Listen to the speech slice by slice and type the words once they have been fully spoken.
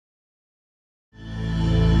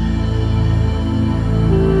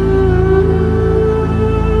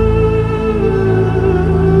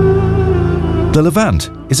The Levant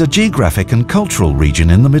is a geographic and cultural region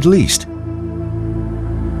in the Middle East.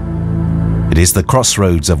 It is the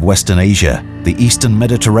crossroads of Western Asia, the Eastern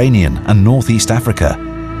Mediterranean and Northeast Africa.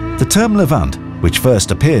 The term Levant, which first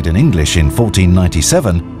appeared in English in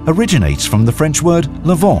 1497, originates from the French word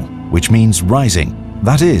levant, which means rising,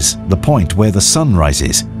 that is, the point where the sun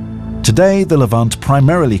rises. Today, the Levant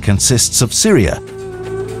primarily consists of Syria,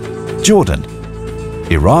 Jordan,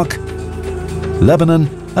 Iraq,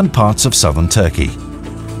 Lebanon, and parts of southern Turkey.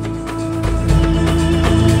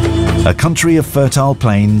 A country of fertile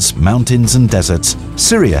plains, mountains and deserts,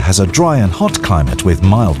 Syria has a dry and hot climate with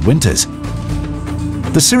mild winters.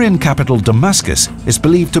 The Syrian capital Damascus is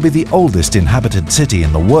believed to be the oldest inhabited city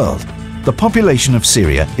in the world. The population of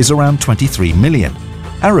Syria is around 23 million.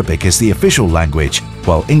 Arabic is the official language,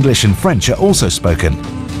 while English and French are also spoken.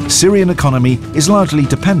 Syrian economy is largely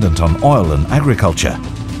dependent on oil and agriculture.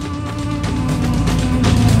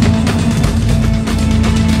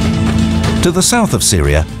 To the south of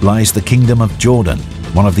Syria lies the Kingdom of Jordan,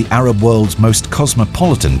 one of the Arab world's most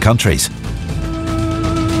cosmopolitan countries.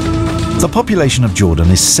 The population of Jordan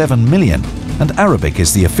is 7 million, and Arabic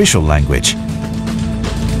is the official language.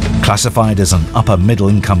 Classified as an upper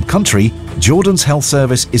middle-income country, Jordan's health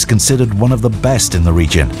service is considered one of the best in the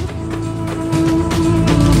region.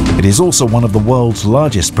 It is also one of the world's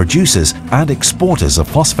largest producers and exporters of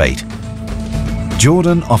phosphate.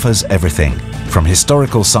 Jordan offers everything, from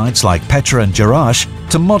historical sites like Petra and Jerash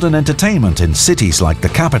to modern entertainment in cities like the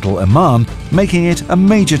capital Amman, making it a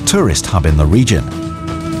major tourist hub in the region.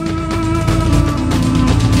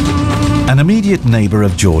 An immediate neighbor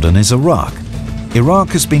of Jordan is Iraq. Iraq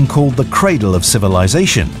has been called the cradle of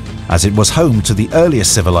civilization, as it was home to the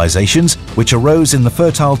earliest civilizations which arose in the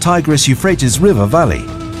fertile Tigris-Euphrates River Valley.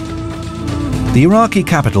 The Iraqi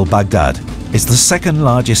capital, Baghdad, is the second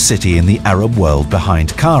largest city in the Arab world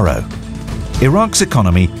behind Cairo. Iraq's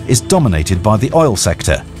economy is dominated by the oil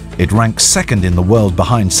sector. It ranks second in the world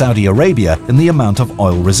behind Saudi Arabia in the amount of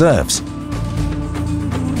oil reserves.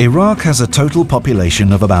 Iraq has a total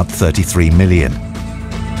population of about 33 million.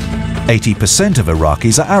 80% of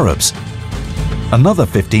Iraqis are Arabs. Another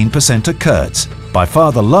 15% are Kurds. By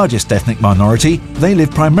far the largest ethnic minority, they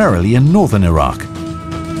live primarily in northern Iraq.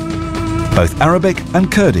 Both Arabic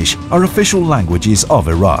and Kurdish are official languages of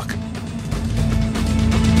Iraq.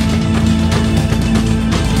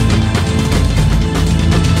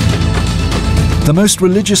 The most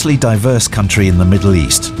religiously diverse country in the Middle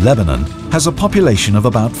East, Lebanon, has a population of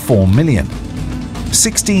about 4 million.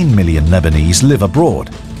 16 million Lebanese live abroad.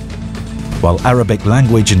 While Arabic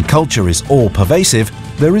language and culture is all-pervasive,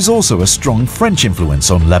 there is also a strong French influence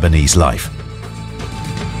on Lebanese life.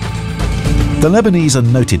 The Lebanese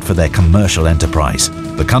are noted for their commercial enterprise.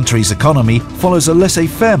 The country's economy follows a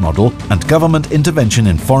laissez-faire model, and government intervention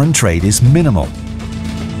in foreign trade is minimal.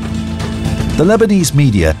 The Lebanese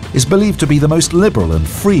media is believed to be the most liberal and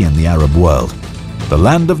free in the Arab world. The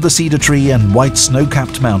land of the cedar tree and white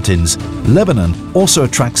snow-capped mountains, Lebanon also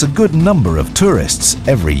attracts a good number of tourists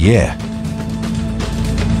every year.